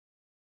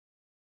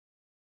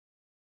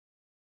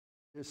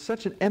There's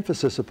such an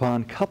emphasis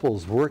upon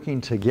couples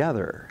working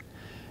together,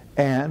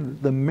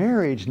 and the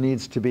marriage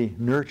needs to be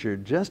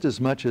nurtured just as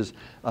much as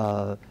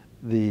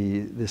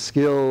the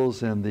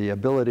skills and the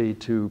ability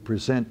to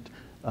present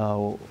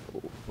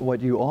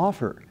what you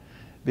offer.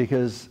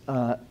 Because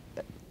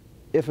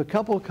if a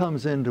couple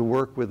comes in to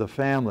work with a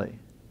family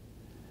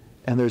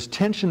and there's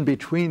tension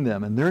between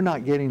them and they're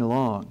not getting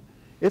along,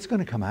 it's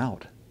going to come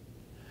out.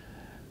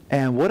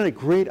 And what a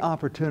great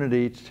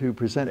opportunity to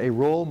present a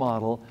role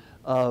model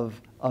of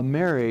a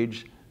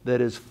marriage that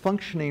is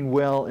functioning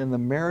well in the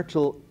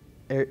marital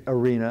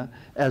arena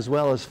as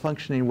well as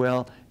functioning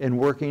well in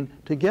working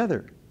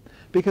together.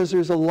 Because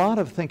there's a lot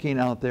of thinking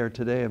out there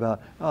today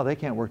about, oh, they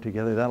can't work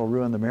together, that'll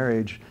ruin the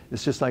marriage.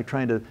 It's just like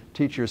trying to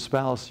teach your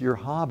spouse your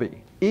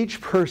hobby.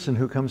 Each person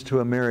who comes to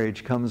a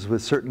marriage comes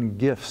with certain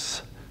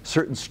gifts,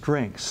 certain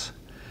strengths.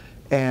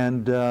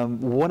 And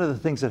one of the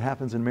things that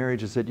happens in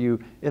marriage is that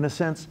you, in a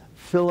sense,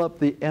 fill up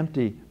the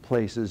empty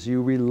places.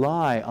 You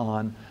rely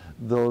on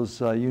those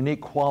unique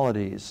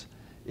qualities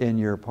in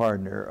your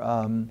partner.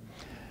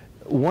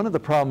 One of the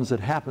problems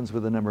that happens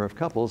with a number of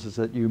couples is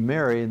that you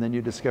marry and then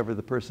you discover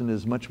the person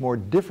is much more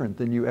different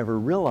than you ever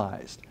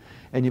realized.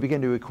 And you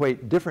begin to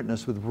equate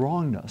differentness with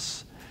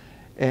wrongness.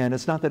 And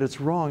it's not that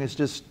it's wrong, it's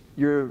just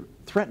you're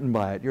threatened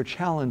by it, you're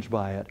challenged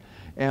by it.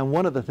 And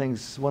one of the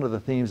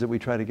themes that we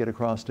try to get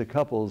across to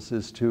couples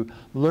is to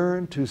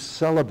learn to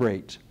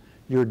celebrate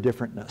your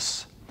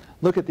differentness.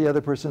 Look at the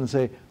other person and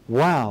say,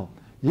 wow,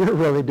 you're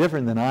really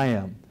different than I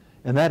am.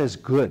 And that is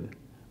good.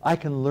 I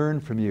can learn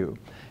from you.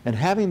 And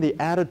having the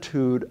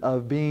attitude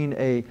of being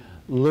a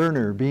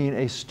learner, being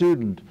a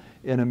student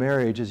in a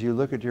marriage as you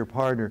look at your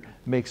partner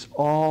makes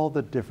all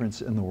the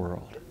difference in the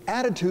world.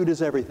 Attitude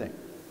is everything.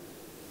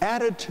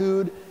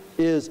 Attitude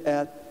is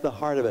at the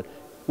heart of it.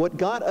 What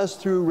got us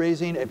through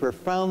raising a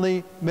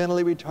profoundly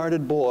mentally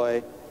retarded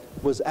boy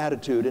was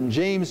attitude. In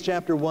James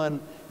chapter 1,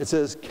 it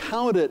says,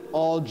 "Count it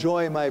all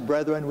joy, my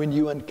brethren, when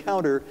you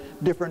encounter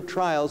different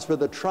trials, for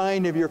the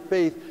trying of your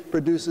faith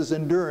produces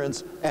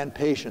endurance and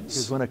patience."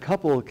 Because when a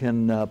couple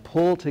can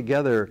pull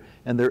together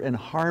and they're in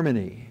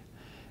harmony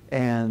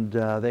and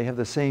they have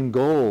the same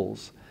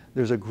goals,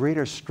 there's a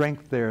greater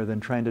strength there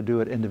than trying to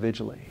do it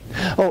individually.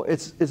 Oh,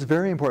 it's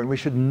very important. We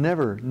should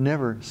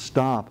never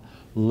stop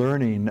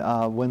learning.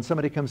 When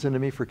somebody comes into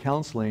me for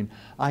counseling,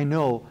 I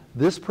know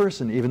this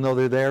person, even though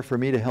they're there for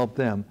me to help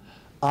them,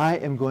 I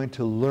am going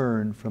to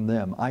learn from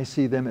them. I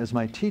see them as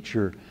my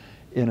teacher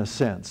in a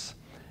sense.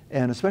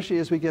 And especially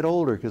as we get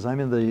older, because I'm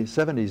in the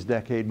 70s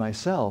decade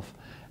myself,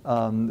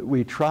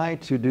 we try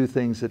to do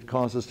things that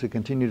cause us to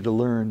continue to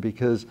learn,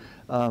 because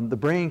the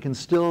brain can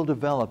still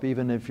develop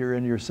even if you're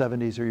in your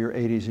 70s or your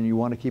 80s and you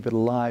want to keep it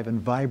alive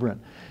and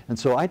vibrant. And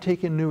so I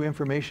take in new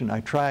information. I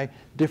try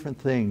different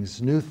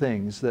things, new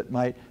things that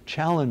might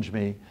challenge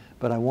me,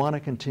 but I want to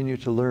continue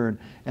to learn.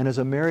 And as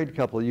a married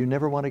couple, you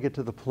never want to get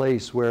to the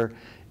place where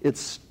it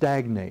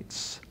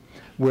stagnates,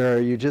 where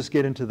you just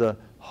get into the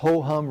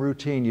ho-hum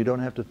routine. You don't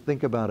have to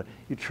think about it.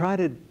 You try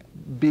to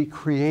be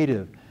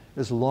creative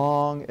as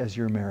long as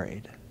you're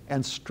married,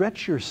 and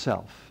stretch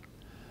yourself.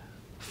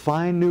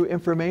 Find new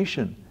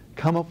information,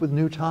 come up with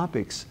new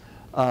topics,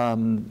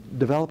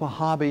 develop a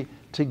hobby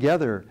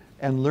together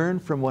and learn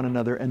from one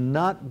another, and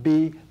not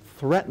be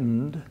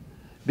threatened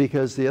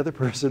because the other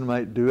person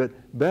might do it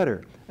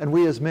better. And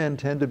we as men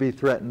tend to be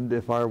threatened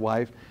if our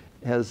wife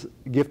has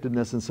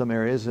giftedness in some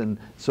areas, and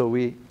so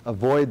we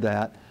avoid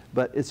that.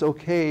 But it's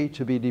okay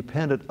to be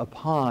dependent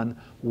upon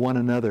one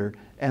another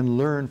and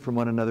learn from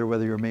one another,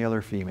 whether you're male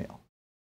or female.